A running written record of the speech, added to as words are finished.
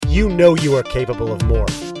you know you are capable of more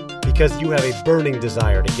because you have a burning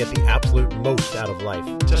desire to get the absolute most out of life,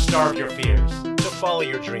 to starve your fears, to follow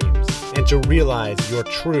your dreams, and to realize your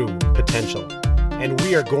true potential. And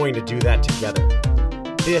we are going to do that together.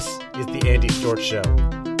 This is the Andy Storch Show.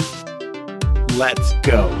 Let's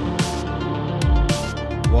go.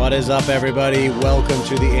 What is up, everybody? Welcome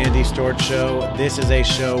to the Andy Storch Show. This is a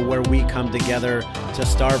show where we come together to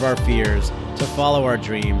starve our fears, to follow our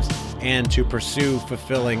dreams, and to pursue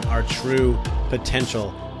fulfilling our true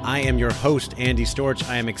potential. I am your host, Andy Storch.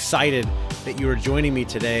 I am excited that you are joining me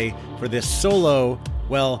today for this solo,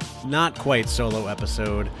 well, not quite solo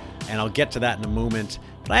episode, and I'll get to that in a moment.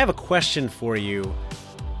 But I have a question for you.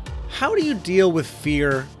 How do you deal with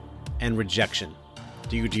fear and rejection?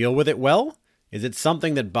 Do you deal with it well? Is it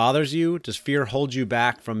something that bothers you? Does fear hold you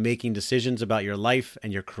back from making decisions about your life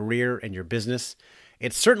and your career and your business?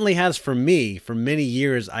 It certainly has for me. For many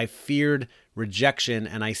years, I feared rejection,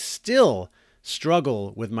 and I still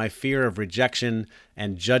struggle with my fear of rejection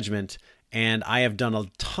and judgment. And I have done a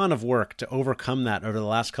ton of work to overcome that over the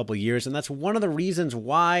last couple of years. And that's one of the reasons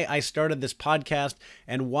why I started this podcast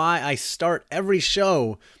and why I start every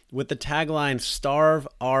show with the tagline, Starve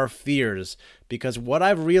Our Fears. Because what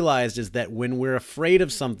I've realized is that when we're afraid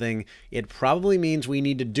of something, it probably means we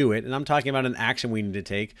need to do it. And I'm talking about an action we need to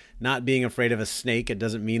take, not being afraid of a snake. It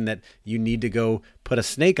doesn't mean that you need to go put a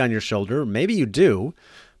snake on your shoulder. Maybe you do.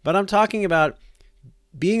 But I'm talking about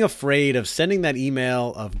being afraid of sending that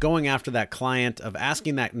email, of going after that client, of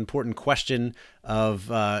asking that important question,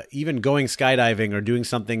 of even going skydiving or doing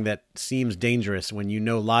something that seems dangerous when you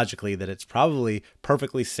know logically that it's probably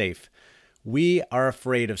perfectly safe. We are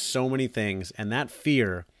afraid of so many things, and that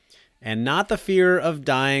fear, and not the fear of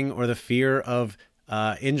dying or the fear of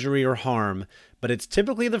injury or harm, but it's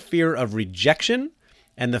typically the fear of rejection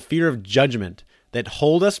and the fear of judgment that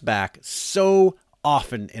hold us back so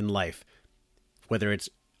often in life. Whether it's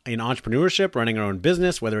in entrepreneurship, running our own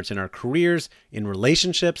business, whether it's in our careers, in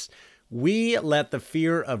relationships, we let the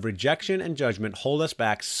fear of rejection and judgment hold us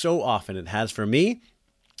back so often. It has for me,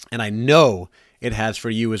 and I know it has for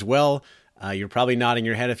you as well. You're probably nodding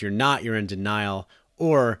your head. If you're not, you're in denial,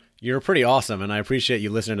 or you're pretty awesome, and I appreciate you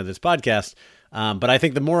listening to this podcast. But I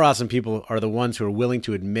think the more awesome people are the ones who are willing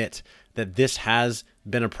to admit that this has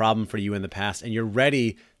been a problem for you in the past, and you're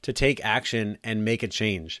ready to take action and make a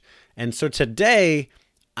change. And so today,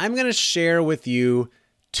 I'm going to share with you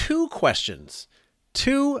two questions,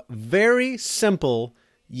 two very simple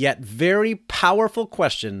yet very powerful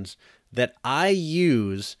questions that I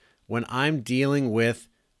use when I'm dealing with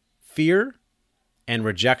fear and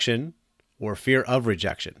rejection, or fear of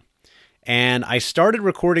rejection. And I started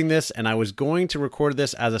recording this, and I was going to record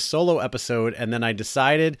this as a solo episode, and then I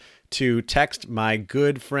decided to text my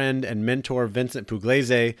good friend and mentor, Vincent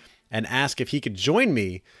Pugliese, and ask if he could join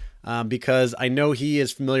me because I know he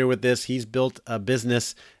is familiar with this. He's built a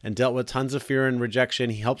business and dealt with tons of fear and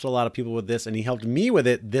rejection. He helps a lot of people with this, and he helped me with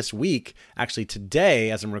it this week, actually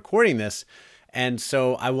today as I'm recording this. And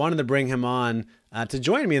so I wanted to bring him on to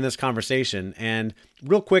join me in this conversation. And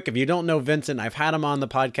real quick, if you don't know Vincent, I've had him on the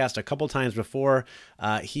podcast a couple times before.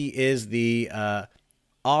 He is the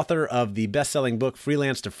author of the best-selling book,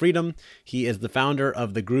 Freelance to Freedom. He is the founder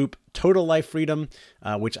of the group Total Life Freedom,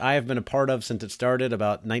 which I have been a part of since it started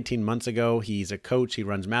about 19 months ago. He's a coach. He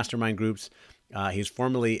runs mastermind groups. He's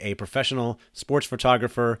formerly a professional sports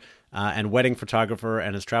photographer and wedding photographer,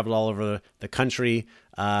 and has traveled all over the country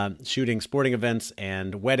shooting sporting events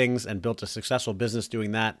and weddings, and built a successful business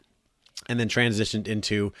doing that, and then transitioned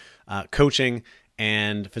into coaching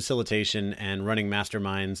and facilitation and running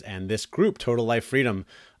masterminds, and this group, Total Life Freedom,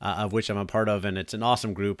 of which I'm a part of, and it's an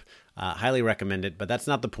awesome group. Highly recommend it, but that's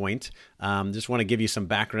not the point. Just want to give you some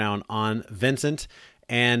background on Vincent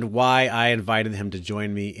and why I invited him to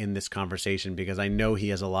join me in this conversation, because I know he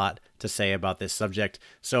has a lot to say about this subject.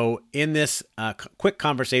 So in this quick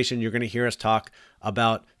conversation, you're going to hear us talk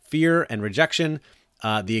about fear and rejection,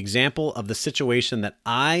 the example of the situation that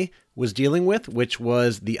I was dealing with, which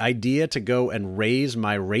was the idea to go and raise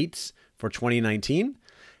my rates for 2019.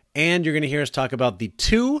 And you're going to hear us talk about the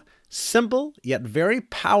two simple yet very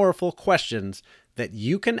powerful questions that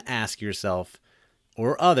you can ask yourself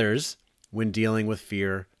or others when dealing with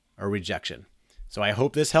fear or rejection. So I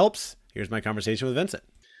hope this helps. Here's my conversation with Vincent.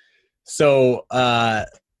 So,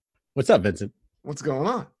 what's up, Vincent? What's going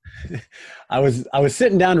on? I was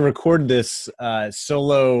sitting down to record this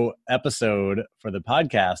solo episode for the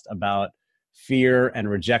podcast about fear and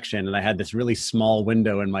rejection, and I had this really small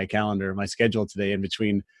window in my calendar, my schedule today, in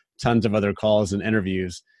between tons of other calls and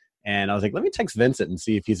interviews. And I was like, let me text Vincent and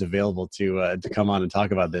see if he's available to come on and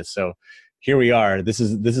talk about this. So here we are. This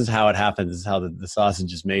is how it happens. This is how the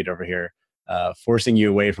sausage is made over here, forcing you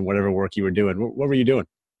away from whatever work you were doing. What were you doing?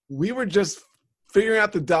 We were just figuring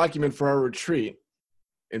out the document for our retreat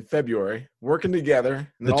in February, working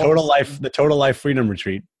together. The Total Life Freedom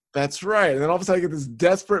Retreat. That's right. And then all of a sudden I get this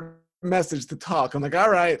desperate message to talk. I'm like, all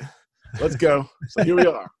right, let's go. So here we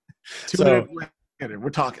are. 2 minutes later, we're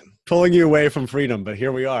talking. Pulling you away from freedom, but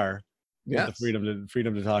here we are. Yes. The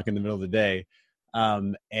freedom to talk in the middle of the day.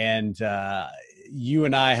 You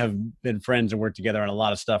and I have been friends and worked together on a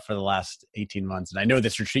lot of stuff for the last 18 months. And I know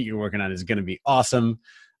this retreat you're working on is going to be awesome.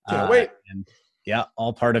 Can't wait. And yeah,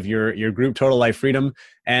 all part of your group, Total Life Freedom.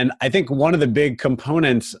 And I think one of the big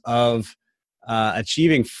components of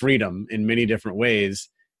achieving freedom in many different ways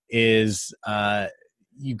is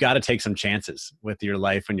you got to take some chances with your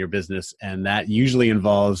life and your business. And that usually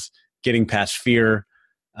involves getting past fear,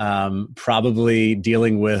 probably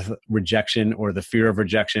dealing with rejection or the fear of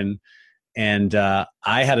rejection. And I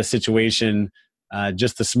had a situation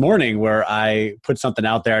just this morning where I put something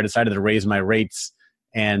out there. I decided to raise my rates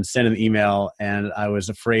and send an email, and I was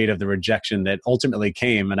afraid of the rejection that ultimately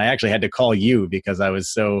came. And I actually had to call you because I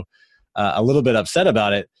was so a little bit upset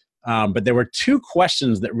about it. But there were two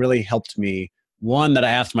questions that really helped me. One that I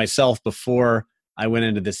asked myself before I went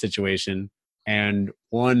into this situation, and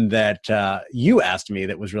one that you asked me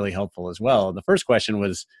that was really helpful as well. The first question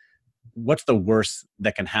was, what's the worst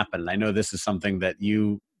that can happen? And I know this is something that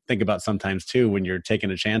you think about sometimes too when you're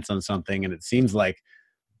taking a chance on something and it seems like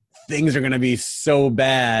things are going to be so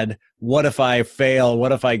bad. What if I fail?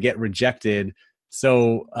 What if I get rejected?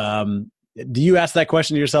 So do you ask that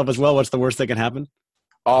question to yourself as well? What's the worst that can happen?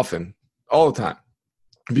 Often, all the time.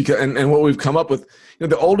 Because and what we've come up with,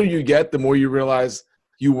 the older you get, the more you realize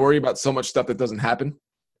you worry about so much stuff that doesn't happen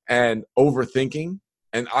and overthinking.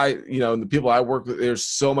 And the people I work with, there's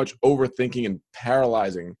so much overthinking and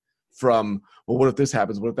paralyzing from, well, what if this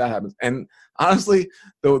happens? What if that happens? And honestly,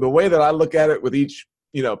 the way that I look at it with each,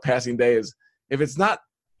 passing day is if it's not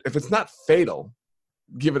fatal,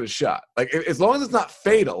 give it a shot. Like as long as it's not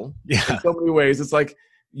fatal in so many ways, it's like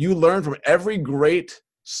you learn from every great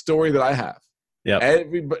story that I have. Yeah.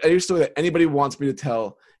 Every story that anybody wants me to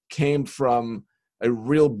tell came from a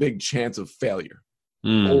real big chance of failure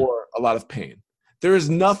or a lot of pain. There is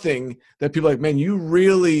nothing that people are like, man, you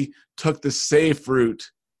really took the safe route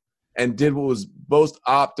and did what was most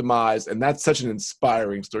optimized. And that's such an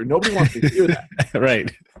inspiring story. Nobody wants to hear that.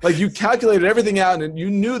 Right. Like you calculated everything out and you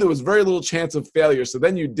knew there was very little chance of failure. So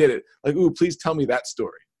then you did it. Like, ooh, please tell me that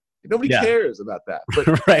story. Nobody cares about that.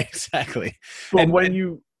 But, right, exactly. But when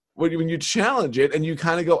you challenge it and you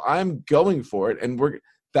kind of go, I'm going for it. And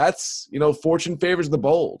that's fortune favors the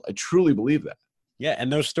bold. I truly believe that. Yeah,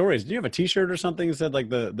 and those stories. Do you have a T-shirt or something that said like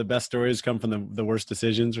the best stories come from the worst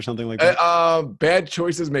decisions or something like that? Bad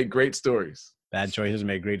choices make great stories. Bad choices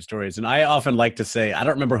make great stories. And I often like to say, I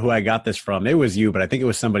don't remember who I got this from. It was you, but I think it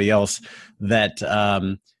was somebody else, that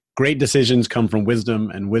great decisions come from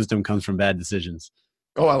wisdom and wisdom comes from bad decisions.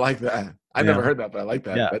 Oh, I like that. I never heard that, but I like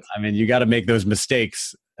that. Yeah, you got to make those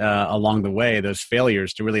mistakes along the way, those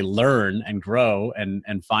failures, to really learn and grow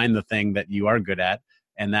and find the thing that you are good at.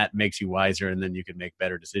 And that makes you wiser, and then you can make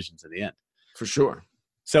better decisions in the end. For sure.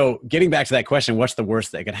 So getting back to that question, what's the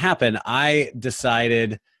worst that could happen? I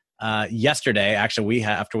decided yesterday, actually,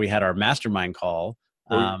 after we had our mastermind call,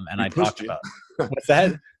 and I talked about what's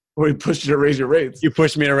that? We pushed you to raise your rates. You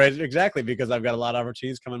pushed me to raise it, exactly, because I've got a lot of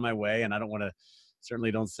opportunities coming my way, and I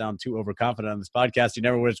certainly don't sound too overconfident on this podcast. You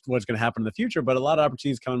never know what's going to happen in the future, but a lot of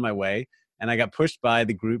opportunities coming my way, and I got pushed by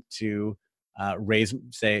the group to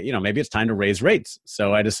maybe it's time to raise rates.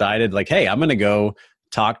 So I decided hey, I'm going to go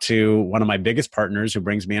talk to one of my biggest partners who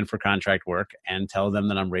brings me in for contract work and tell them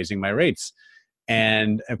that I'm raising my rates.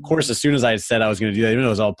 And of course, as soon as I said I was going to do that, even though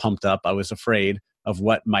I was all pumped up, I was afraid of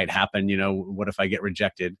what might happen. What if I get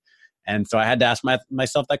rejected? And so I had to ask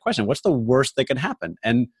myself that question. What's the worst that could happen?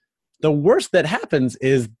 And the worst that happens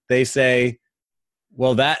is they say,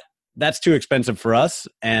 well, that's too expensive for us,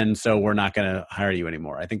 and so we're not going to hire you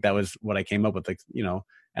anymore. I think that was what I came up with,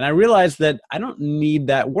 and I realized that I don't need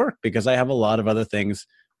that work because I have a lot of other things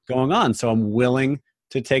going on. So I'm willing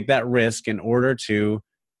to take that risk in order to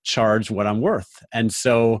charge what I'm worth. And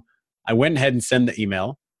so I went ahead and sent the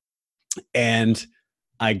email, and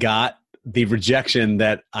I got the rejection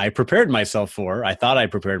that I prepared myself for. I thought I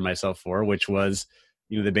prepared myself for, which was,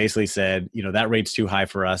 they basically said, that rate's too high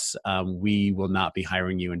for us. We will not be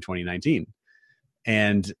hiring you in 2019.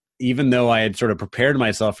 And even though I had sort of prepared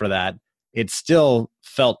myself for that, it still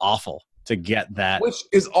felt awful to get that. Which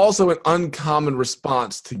is also an uncommon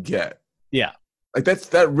response to get. Yeah. Like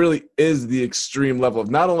that really is the extreme level of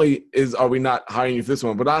not only are we not hiring you for this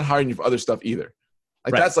one, but not hiring you for other stuff either.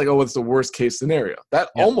 Like that's like, oh, what's the worst case scenario? That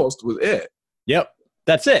almost was it. Yep.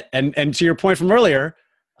 That's it. And to your point from earlier,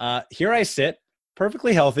 here I sit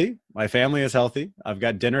perfectly healthy. My family is healthy. I've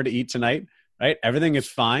got dinner to eat tonight, right? Everything is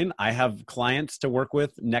fine. I have clients to work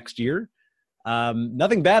with next year.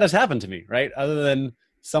 Nothing bad has happened to me, right? Other than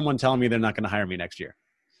someone telling me they're not going to hire me next year.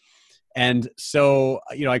 And so,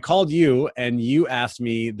 I called you and you asked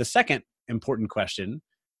me the second important question,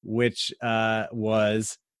 which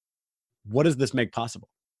was, what does this make possible?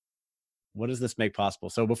 What does this make possible?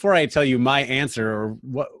 So before I tell you my answer,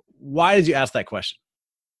 why did you ask that question?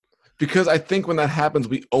 Because I think when that happens,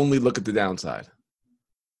 we only look at the downside.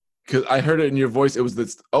 Because I heard it in your voice. It was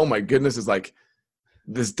this, oh my goodness, it's like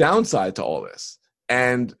this downside to all this.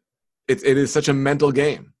 And it is such a mental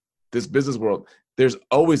game, this business world. There's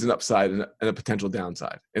always an upside and a potential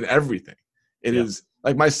downside in everything. It is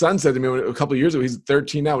like my son said to me a couple of years ago, he's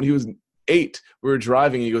 13 now. When he was 8, we were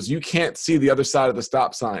driving. And he goes, you can't see the other side of the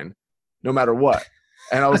stop sign no matter what.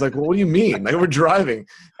 And I was like, well, what do you mean? Like, we're driving.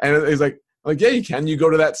 And he's like, yeah, you can. You go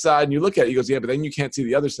to that side and you look at it. He goes, yeah, but then you can't see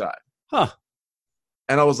the other side. Huh.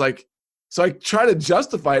 And I was like, so I try to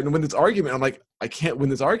justify it and win this argument. I'm like, I can't win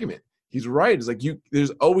this argument. He's right. It's like,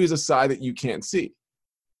 there's always a side that you can't see.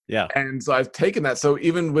 Yeah. And so I've taken that. So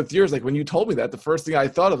even with yours, like when you told me that, the first thing I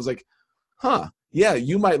thought of was like, yeah,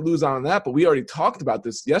 you might lose on that, but we already talked about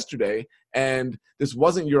this yesterday, and this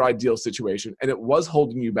wasn't your ideal situation, and it was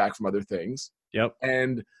holding you back from other things. Yep.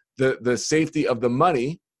 And the safety of the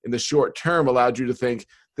money in the short term allowed you to think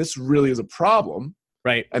this really is a problem.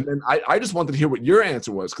 Right. And then I just wanted to hear what your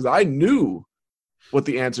answer was, because I knew what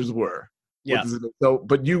the answers were. Yeah. So,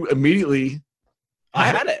 but you immediately I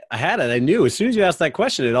had it. I knew as soon as you asked that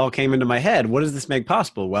question, it all came into my head. What does this make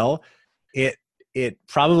possible? Well, it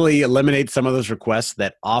probably eliminates some of those requests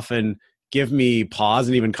that often give me pause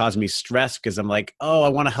and even cause me stress, because I'm like, oh, I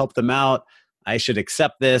want to help them out. I should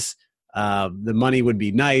accept this. The money would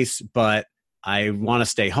be nice, but I want to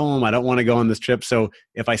stay home. I don't want to go on this trip. So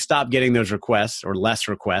if I stop getting those requests or less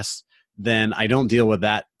requests, then I don't deal with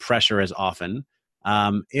that pressure as often.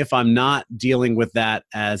 If I'm not dealing with that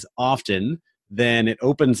as often, then it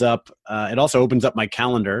opens up, it also opens up my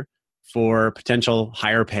calendar for potential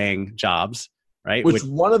higher paying jobs, right? Which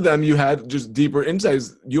one of them you had just deeper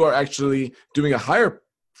insights, you are actually doing a higher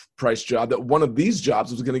price job that one of these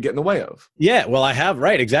jobs was going to get in the way of. Yeah, well, I have,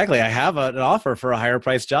 right, exactly. I have an offer for a higher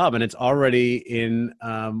price job, and it's already in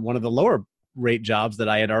one of the lower rate jobs that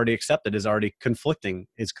I had already accepted is conflicting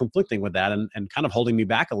with that and kind of holding me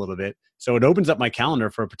back a little bit. So it opens up my calendar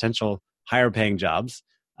for potential higher paying jobs.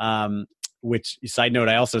 Which, side note,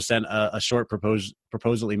 I also sent a short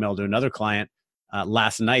proposal email to another client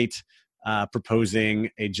last night proposing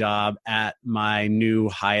a job at my new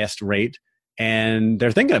highest rate. And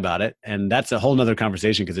they're thinking about it. And that's a whole nother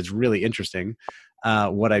conversation, because it's really interesting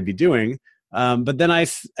what I'd be doing. But then I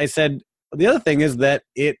said, the other thing is that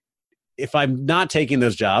if I'm not taking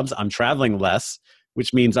those jobs, I'm traveling less,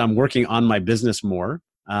 which means I'm working on my business more,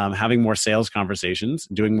 having more sales conversations,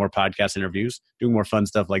 doing more podcast interviews, doing more fun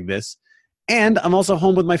stuff like this. And I'm also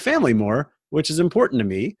home with my family more, which is important to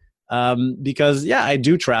me because, yeah, I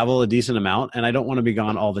do travel a decent amount and I don't want to be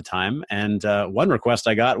gone all the time. And one request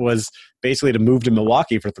I got was basically to move to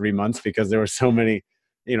Milwaukee for 3 months because there were so many,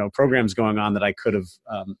 programs going on that I could have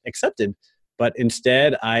accepted. But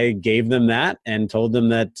instead, I gave them that and told them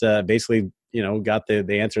that basically, got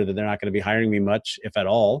the answer that they're not going to be hiring me much, if at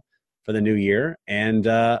all, for the new year. And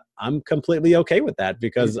I'm completely okay with that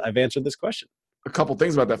because I've answered this question. A couple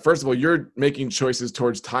things about that. First of all, you're making choices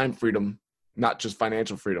towards time freedom, not just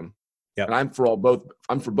financial freedom. Yep. And I'm for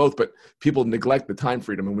both, but people neglect the time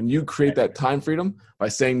freedom. And when you create that time freedom by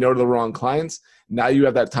saying no to the wrong clients, now you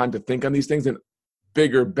have that time to think on these things, and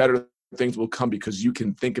bigger, better things will come because you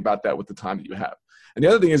can think about that with the time that you have. And the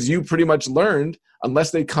other thing is you pretty much learned, unless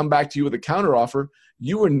they come back to you with a counter offer,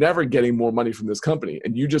 you were never getting more money from this company.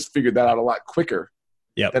 And you just figured that out a lot quicker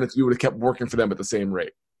than if you would have kept working for them at the same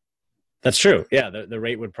rate. That's true. Yeah, the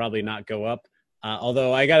rate would probably not go up.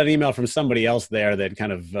 Although I got an email from somebody else there that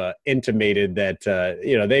kind of intimated that,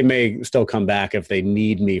 they may still come back if they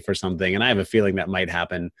need me for something. And I have a feeling that might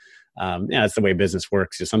happen. That's the way business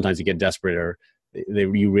works. Sometimes you get desperate or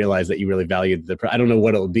you realize that you really valued I don't know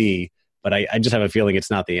what it'll be, but I just have a feeling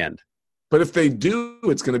it's not the end. But if they do,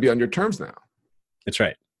 it's going to be on your terms now. That's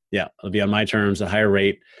right. Yeah, it'll be on my terms, a higher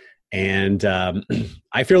rate. And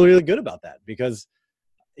I feel really good about that because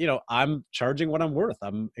I'm charging what I'm worth.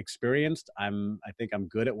 I'm experienced. I think I'm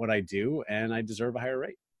good at what I do, and I deserve a higher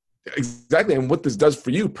rate. Exactly. And what this does for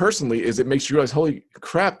you personally is it makes you realize, holy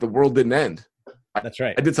crap, the world didn't end. That's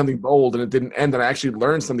right. I did something bold and it didn't end, and I actually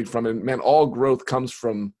learned something from it. And man, all growth comes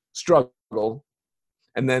from struggle.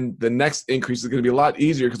 And then the next increase is going to be a lot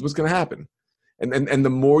easier because what's going to happen? And the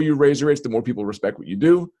more you raise your rates, the more people respect what you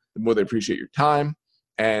do, the more they appreciate your time.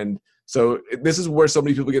 And so this is where so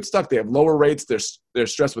many people get stuck. They have lower rates, they're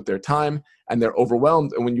stressed with their time, and they're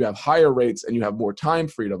overwhelmed. And when you have higher rates and you have more time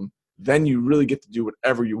freedom, then you really get to do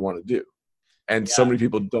whatever you want to do. And so many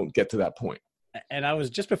people don't get to that point. And I was,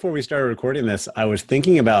 just before we started recording this, I was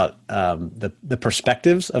thinking about the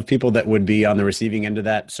perspectives of people that would be on the receiving end of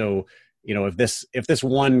that. So, you know, if this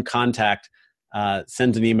one contact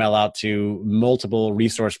sends an email out to multiple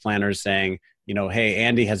resource planners saying, you know, hey,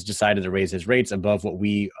 Andy has decided to raise his rates above what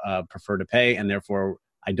we prefer to pay, and therefore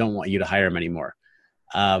I don't want you to hire him anymore.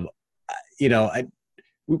 You know,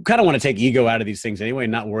 we kind of want to take ego out of these things anyway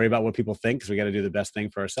and not worry about what people think, because we got to do the best thing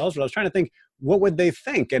for ourselves. But I was trying to think, what would they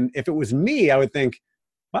think? And if it was me, I would think,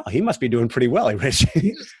 wow, he must be doing pretty well.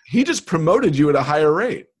 He just promoted you at a higher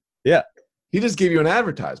rate. Yeah. He just gave you an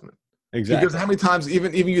advertisement. Exactly. Because how many times,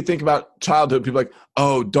 even you think about childhood, people are like,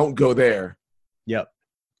 oh, don't go there. Yep.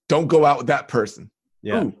 Don't go out with that person.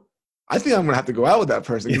 Yeah. Ooh, I think I'm going to have to go out with that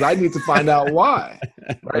person because I need to find out why.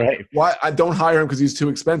 Right? Why I don't hire him because he's too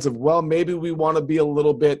expensive. Well, maybe we want to be a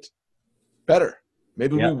little bit better.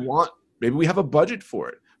 Maybe maybe we have a budget for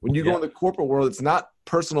it. When you go in the corporate world, it's not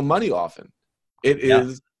personal money often. It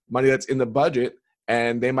is money that's in the budget,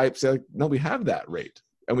 and they might say, like, no, we have that rate,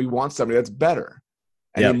 and we want somebody that's better.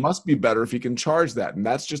 And it must be better if he can charge that. And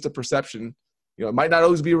that's just a perception. You know, it might not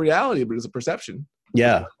always be a reality, but it's a perception.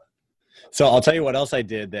 Yeah. So I'll tell you what else I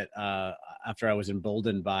did that after I was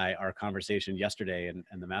emboldened by our conversation yesterday and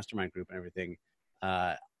the mastermind group and everything.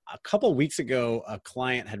 A couple of weeks ago, a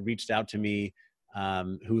client had reached out to me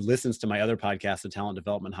who listens to my other podcast, The Talent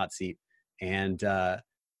Development Hot Seat. And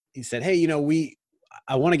he said, hey, you know,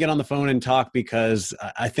 I want to get on the phone and talk because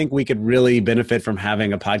I think we could really benefit from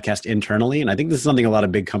having a podcast internally. And I think this is something a lot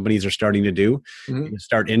of big companies are starting to do. Mm-hmm.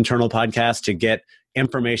 Start internal podcasts to get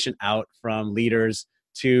information out from leaders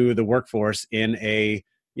to the workforce in a,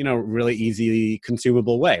 you know, really easily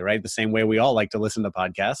consumable way, right? The same way we all like to listen to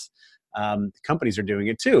podcasts. Companies are doing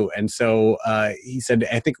it too. And so he said,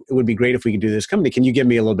 I think it would be great if we could do this company. Can you give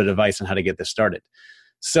me a little bit of advice on how to get this started?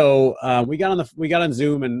 So we got on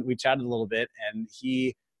Zoom and we chatted a little bit, and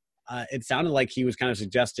he, it sounded like he was kind of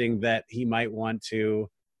suggesting that he might want to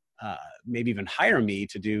maybe even hire me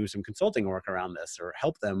to do some consulting work around this or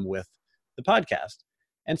help them with the podcast.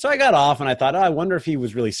 And so I got off and I thought, I wonder if he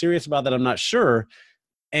was really serious about that. I'm not sure.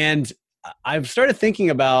 And I've started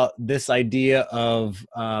thinking about this idea of,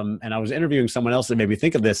 and I was interviewing someone else that made me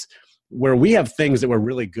think of this, where we have things that we're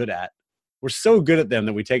really good at. We're so good at them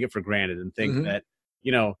that we take it for granted and think that,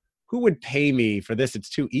 you know, who would pay me for this? It's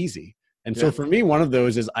too easy. And so for me, one of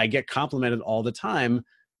those is I get complimented all the time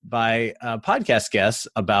by podcast guests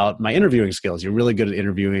about my interviewing skills. You're really good at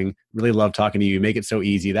interviewing, really love talking to you, make it so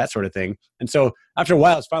easy, that sort of thing. And so after a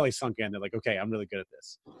while, it's finally sunk in. They're like, okay, I'm really good at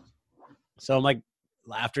this. So I'm like,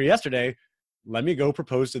 after yesterday, let me go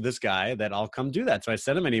propose to this guy that I'll come do that. So I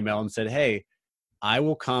sent him an email and said, hey, I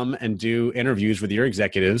will come and do interviews with your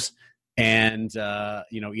executives and,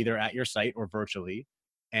 you know, either at your site or virtually.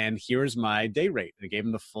 And here's my day rate. And I gave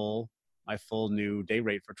him my full new day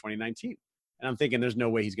rate for 2019. And I'm thinking there's no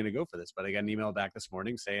way he's going to go for this. But I got an email back this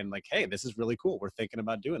morning saying like, hey, this is really cool. We're thinking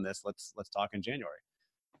about doing this. Let's talk in January.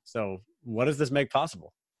 So what does this make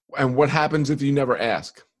possible? And what happens if you never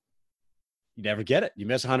ask? You never get it. You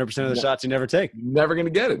miss 100% of the shots you never take. You're never going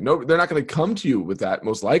to get it. No, they're not going to come to you with that,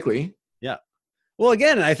 most likely. Yeah. Well,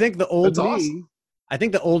 again, I think the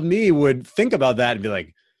old me would think about that and be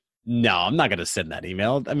like, no, I'm not going to send that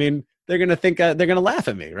email. I mean, they're going to think they're going to laugh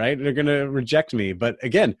at me, right? They're going to reject me. But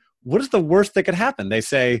again, what is the worst that could happen? They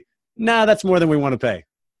say, nah, that's more than we want to pay.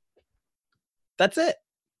 That's it.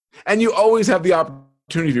 And you always have the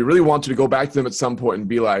opportunity, if you really want to go back to them at some point and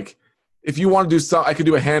be like, if you want to do some, I could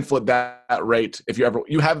do a handful at that rate. If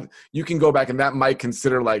you can go back, and that might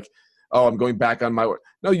consider like, oh, I'm going back on my word.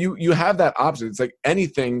 No, you have that option. It's like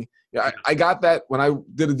anything. I got that when I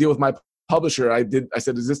did a deal with my publisher. I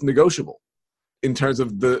said, is this negotiable in terms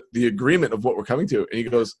of the agreement of what we're coming to? And he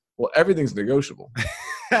goes, well, everything's negotiable.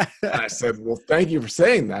 And I said, well, thank you for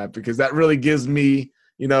saying that, because that really gives me,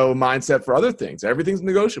 you know, mindset for other things. Everything's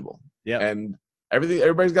negotiable. Yeah. And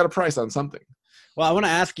everybody's got a price on something. Well, I want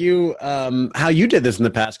to ask you how you did this in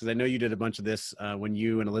the past, because I know you did a bunch of this when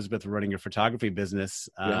you and Elizabeth were running your photography business.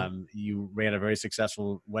 You ran a very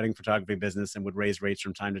successful wedding photography business and would raise rates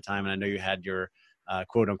from time to time. And I know you had your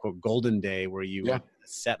quote unquote golden day where you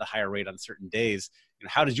set a higher rate on certain days. You know,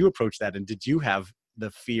 how did you approach that? And did you have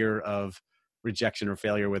the fear of rejection or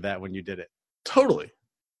failure with that when you did it? Totally.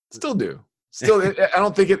 Still do. Still, I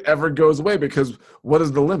don't think it ever goes away because what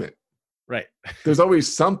is the limit? Right. There's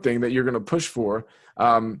always something that you're going to push for.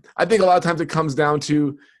 I think a lot of times it comes down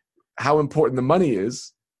to how important the money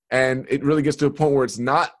is. And it really gets to a point where it's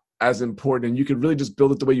not as important and you could really just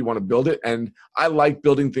build it the way you want to build it. And I like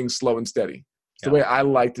building things slow and steady. It's the way I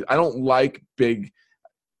liked it. I don't like big,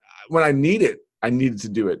 when I need it, I needed to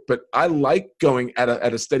do it. But I like going at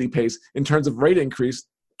a steady pace in terms of rate increase.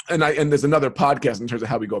 And there's another podcast in terms of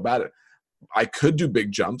how we go about it. I could do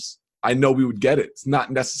big jumps. I know we would get it. It's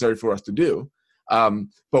not necessary for us to do. But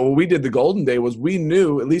what we did the Golden Day was we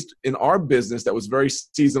knew, at least in our business, that was very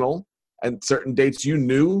seasonal and certain dates you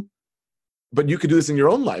knew, but you could do this in your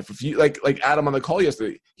own life. If you like Adam on the call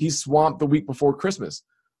yesterday, he's swamped the week before Christmas.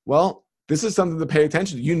 Well, this is something to pay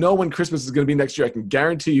attention to. You know when Christmas is going to be next year. I can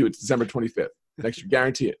guarantee you it's December 25th. Next year,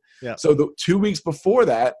 guarantee it. Yeah. So the 2 weeks before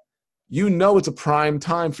that, you know it's a prime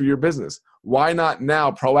time for your business. Why not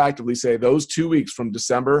now proactively say those 2 weeks from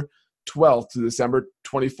December 12th to December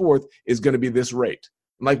 24th is going to be this rate?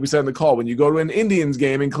 And like we said in the call, when you go to an Indians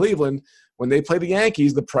game in Cleveland, when they play the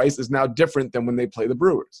Yankees, the price is now different than when they play the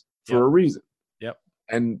Brewers for a reason. Yep.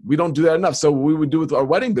 And we don't do that enough. So what we would do with our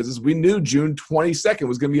wedding business, we knew June 22nd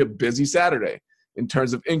was going to be a busy Saturday in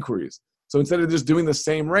terms of inquiries. So instead of just doing the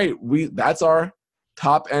same rate, that's our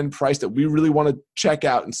top end price that we really want to check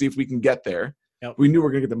out and see if we can get there. Yep. We knew we're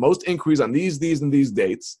going to get the most inquiries on these, and these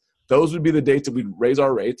dates. Those would be the dates that we'd raise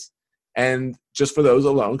our rates. And just for those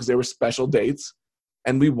alone, because they were special dates,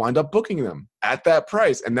 and we wind up booking them at that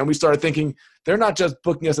price. And then we started thinking, they're not just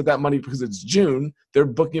booking us at that money because it's June. They're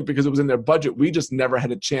booking it because it was in their budget. We just never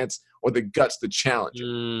had a chance or the guts to challenge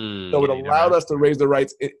it. So it allowed us to raise the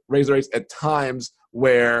rates at times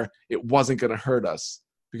where it wasn't going to hurt us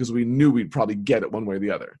because we knew we'd probably get it one way or the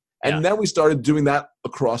other. And then we started doing that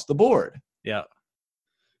across the board. Yeah.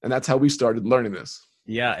 And that's how we started learning this.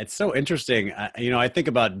 Yeah, it's so interesting. I think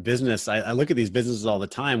about business. I look at these businesses all the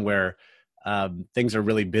time where things are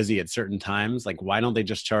really busy at certain times. Like, why don't they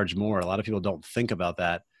just charge more? A lot of people don't think about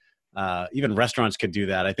that. Even restaurants could do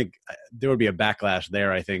that. I think there would be a backlash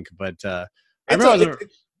there, I think. But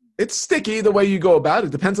it's sticky the way you go about it.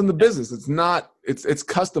 It depends on the business. It's not, it's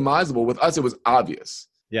customizable. With us, it was obvious.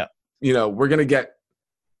 Yeah. We're going to get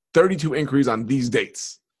 32 inquiries on these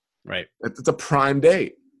dates. Right. It's a prime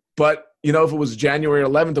date. But, if it was January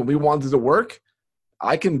 11th and we wanted to work,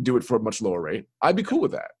 I can do it for a much lower rate. I'd be cool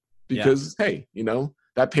with that because, hey,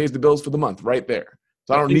 that pays the bills for the month right there.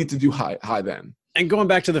 So I don't need to do high then. And going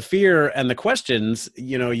back to the fear and the questions,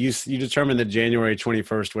 you determine that January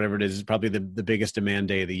 21st, whatever it is probably the biggest demand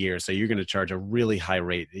day of the year. So you're going to charge a really high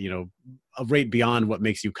rate, a rate beyond what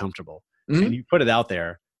makes you comfortable. Mm-hmm. And you put it out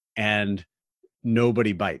there and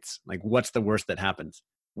nobody bites. Like, what's the worst that happens?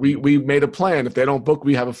 We made a plan. If they don't book,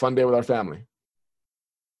 we have a fun day with our family.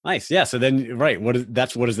 Nice. Yeah. So then, right. What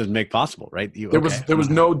does this make possible? Right. There was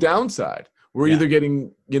no downside. We're either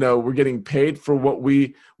getting, we're getting paid for what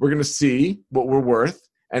we're going to see, what we're worth.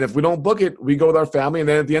 And if we don't book it, we go with our family. And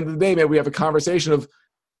then at the end of the day, maybe we have a conversation of,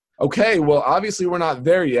 okay, well, obviously we're not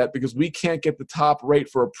there yet because we can't get the top rate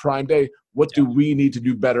for a prime day. What do we need to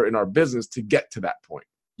do better in our business to get to that point?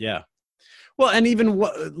 Yeah. Well, and even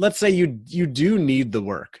let's say you do need the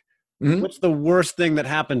work. Mm-hmm. What's the worst thing that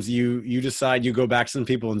happens? You decide, you go back to some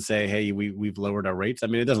people and say, hey, we've lowered our rates. I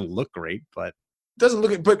mean, it doesn't look great, but it doesn't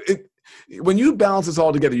look, but when you balance this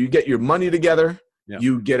all together, you get your money together,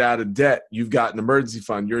 you get out of debt, you've got an emergency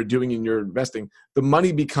fund, you're doing and you're investing, the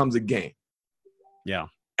money becomes a game. Yeah.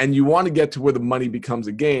 And you want to get to where the money becomes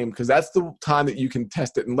a game because that's the time that you can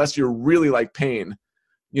test it unless you're really like pain.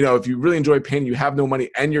 If you really enjoy pain, you have no money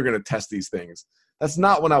and you're going to test these things. That's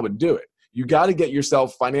not when I would do it. You got to get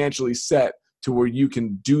yourself financially set to where you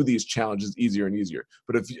can do these challenges easier and easier.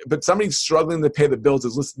 But somebody struggling to pay the bills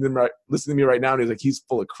is listening to me right now and he's like, he's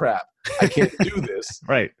full of crap. I can't do this.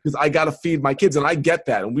 Right. Because I got to feed my kids. And I get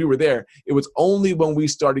that. And we were there. It was only when we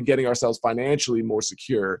started getting ourselves financially more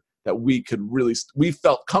secure that we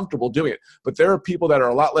felt comfortable doing it. But there are people that are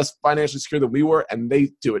a lot less financially secure than we were, and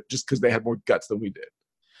they do it just because they had more guts than we did.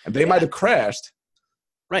 And they might have crashed.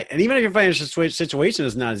 Right. And even if your financial situation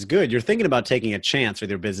is not as good, you're thinking about taking a chance with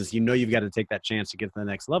your business. You've got to take that chance to get to the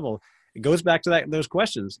next level. It goes back to those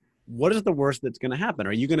questions. What is the worst that's going to happen?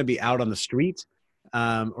 Are you going to be out on the street?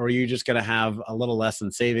 Or are you just going to have a little less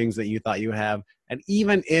in savings that you thought you have? And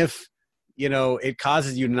even if, it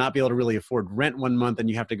causes you to not be able to really afford rent one month and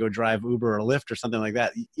you have to go drive Uber or Lyft or something like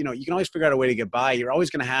that, you can always figure out a way to get by. You're always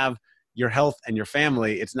going to have your health and your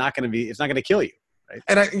family. It's not going to kill you. Right?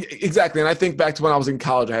 And exactly. And I think back to when I was in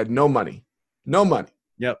college, I had no money.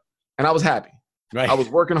 Yep. And I was happy. Right. I was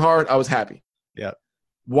working hard. I was happy. Yep.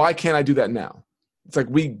 why can't I do that now? It's like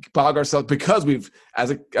we bog ourselves because we've,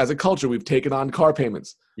 as a culture, we've taken on car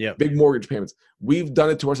payments, big mortgage payments. We've done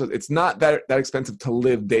it to ourselves. It's not that expensive to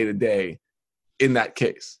live day to day in that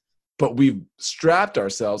case, but we've strapped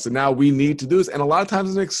ourselves, and now we need to do this. And a lot of times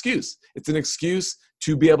it's an excuse. It's an excuse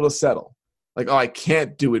to be able to settle. Like, oh, I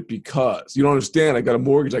can't do it because you don't understand. I got a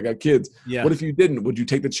mortgage. I got kids. Yeah. What if you didn't? Would you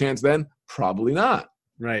take the chance then? Probably not.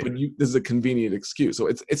 Right. But this is a convenient excuse. So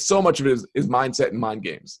it's so much of it is mindset and mind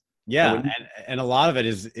games. Yeah. And a lot of it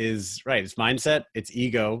is right. It's mindset, it's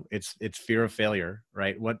ego, it's fear of failure,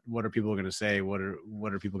 right? What are people going to say? What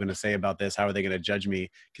are people going to say about this? How are they going to judge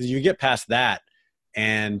me? Because you get past that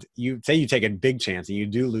and you say you take a big chance and you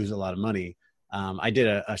do lose a lot of money. I did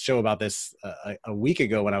a show about this a week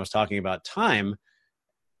ago when I was talking about time.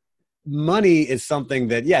 Money is something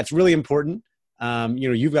that, it's really important.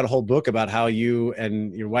 You've got a whole book about how you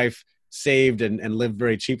and your wife saved and lived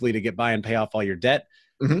very cheaply to get by and pay off all your debt.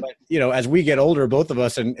 Mm-hmm. But, as we get older, both of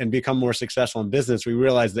us, and become more successful in business, we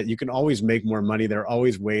realize that you can always make more money. There are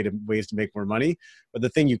always ways to make more money. But the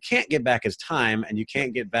thing you can't get back is time, and you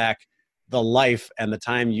can't get back the life and the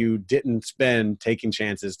time you didn't spend taking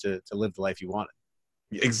chances to live the life you wanted.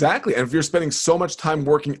 Exactly. And if you're spending so much time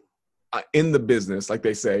working in the business, like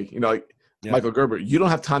they say, Michael Gerber, you don't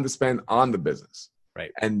have time to spend on the business.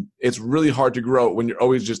 Right. And it's really hard to grow when you're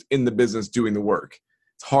always just in the business doing the work.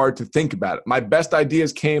 It's hard to think about it. My best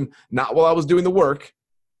ideas came not while I was doing the work,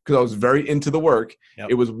 because I was very into the work.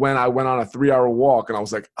 Yep. It was when I went on a 3-hour walk and I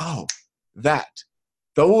was like, oh,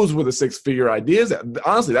 those were the 6-figure ideas.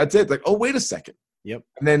 Honestly, that's it. Like, oh, wait a second. Yep.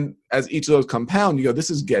 And then as each of those compound, you go,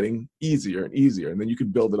 this is getting easier and easier. And then you can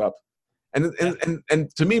build it up. And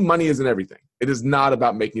to me, money isn't everything. It is not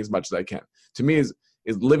about making as much as I can. To me, is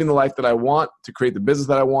living the life that I want, to create the business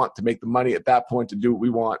that I want, to make the money at that point, to do what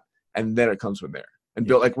we want. And then it comes from there. And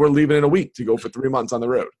build, like, we're leaving in a week to go for 3 months on the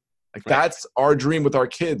road. Like, that's our dream with our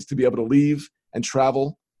kids, to be able to leave and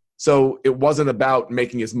travel. So it wasn't about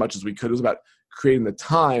making as much as we could. It was about creating the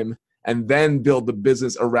time and then build the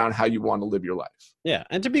business around how you want to live your life. Yeah.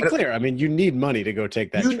 And to be clear, I mean, you need money to go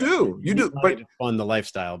take that trip. You do. But to fund the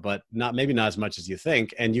lifestyle, but maybe not as much as you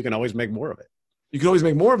think. And you can always make more of it. You can always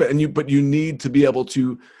make more of it. But you need to be able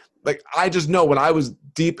to, like, I just know when I was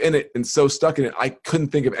deep in it and so stuck in it, I couldn't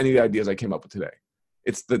think of any of the ideas I came up with today.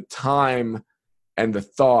 It's the time and the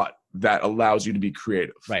thought that allows you to be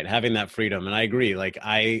creative. Right. Having that freedom. And I agree. Like,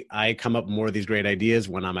 I come up with more of these great ideas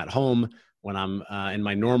when I'm at home, when I'm in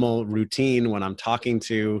my normal routine, when I'm talking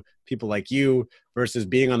to people like you, versus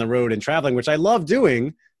being on the road and traveling, which I love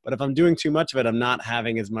doing. But if I'm doing too much of it, I'm not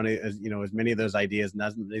having as many of those ideas and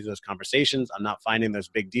as many of those conversations. I'm not finding those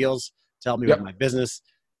big deals to help me with my business.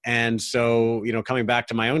 And so, coming back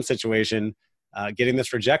to my own situation, getting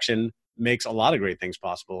this rejection makes a lot of great things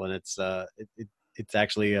possible. And it's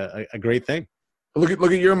actually a great thing. Look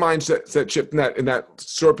at your mindset, Chip, in that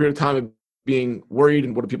short period of time of being worried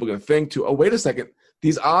and what are people going to think, to, oh, wait a second,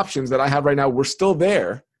 these options that I have right now were still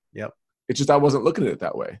there. Yep. It's just I wasn't looking at it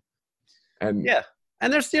that way. And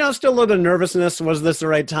and there's still a little bit of nervousness. Was this the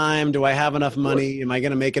right time? Do I have enough money? Am I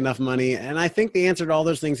going to make enough money? And I think the answer to all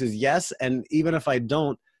those things is yes. And even if I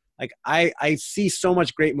don't, like, I see so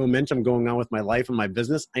much great momentum going on with my life and my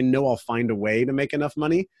business. I know I'll find a way to make enough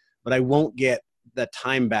money, but I won't get that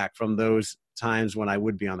time back from those times when I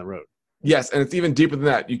would be on the road. Yes, and it's even deeper than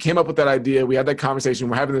that. You came up with that idea. We had that conversation.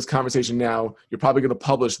 We're having this conversation now. You're probably going to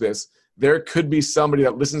publish this. There could be somebody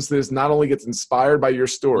that listens to this, not only gets inspired by your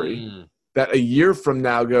story, that a year from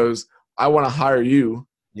now goes, I want to hire you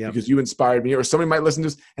because you inspired me. Or somebody might listen to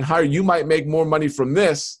this and hire you. Might make more money from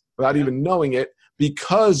this without even knowing it,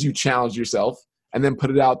 because you challenged yourself and then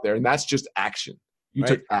put it out there. And that's just action. You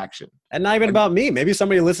took action. And not even about me. Maybe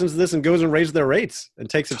somebody listens to this and goes and raises their rates and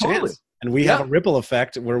takes a chance. And we have a ripple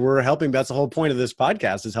effect where we're helping. That's the whole point of this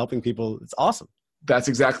podcast, is helping people. It's awesome. That's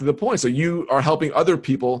exactly the point. So you are helping other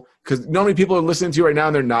people, because normally people are listening to you right now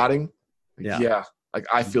and they're nodding. Like,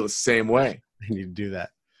 I feel the same way. I need to do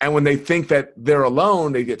that. And when they think that they're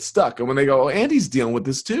alone, they get stuck. And when they go, oh, Andy's dealing with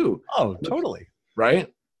this too. Oh, totally.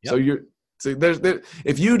 Right? Yep. So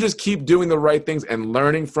if you just keep doing the right things and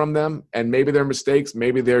learning from them, and maybe they're mistakes,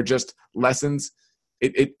 maybe they're just lessons,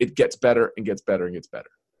 it gets better and gets better and gets better.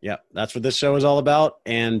 Yeah, that's what this show is all about.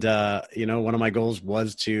 And, one of my goals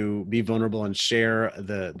was to be vulnerable and share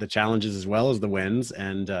the challenges as well as the wins,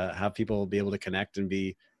 and have people be able to connect and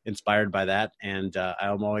be inspired by that. And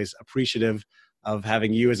I'm always appreciative of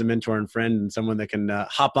having you as a mentor and friend, and someone that can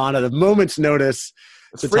hop on at a moment's notice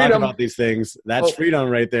to talk about these things. That's freedom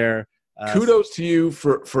right there. Kudos to you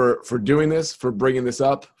for doing this, for bringing this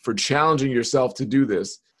up, for challenging yourself to do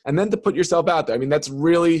this. and then to put yourself out there. I mean, that's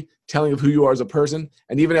really telling of who you are as a person.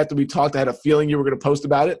 And even after we talked, I had a feeling you were going to post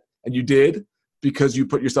about it, and you did, because you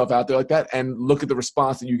put yourself out there like that, and look at the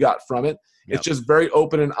response that you got from it. Yep. It's just very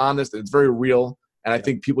open and honest. It's very real. And I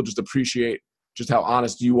think people just appreciate just how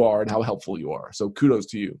honest you are and how helpful you are. So kudos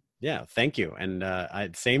to you. Yeah, thank you.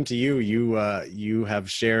 And same to you. You have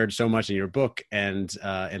shared so much in your book and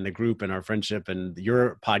in the group and our friendship and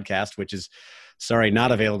your podcast, which is,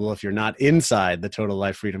 not available if you're not inside the Total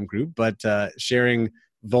Life Freedom group, but sharing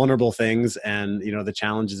vulnerable things and, the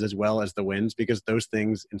challenges as well as the wins, because those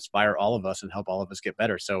things inspire all of us and help all of us get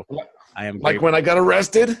better. So I am like when I got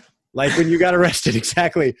arrested. Like when you got arrested,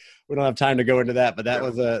 exactly. We don't have time to go into that, but that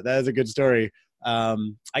is a good story. I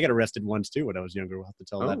got arrested once too when I was younger. We'll have to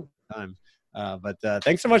tell that time. But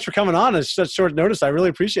thanks so much for coming on. It's such short notice. I really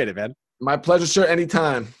appreciate it, man. My pleasure, sir.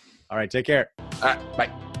 Anytime. All right. Take care. All right.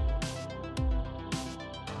 Bye.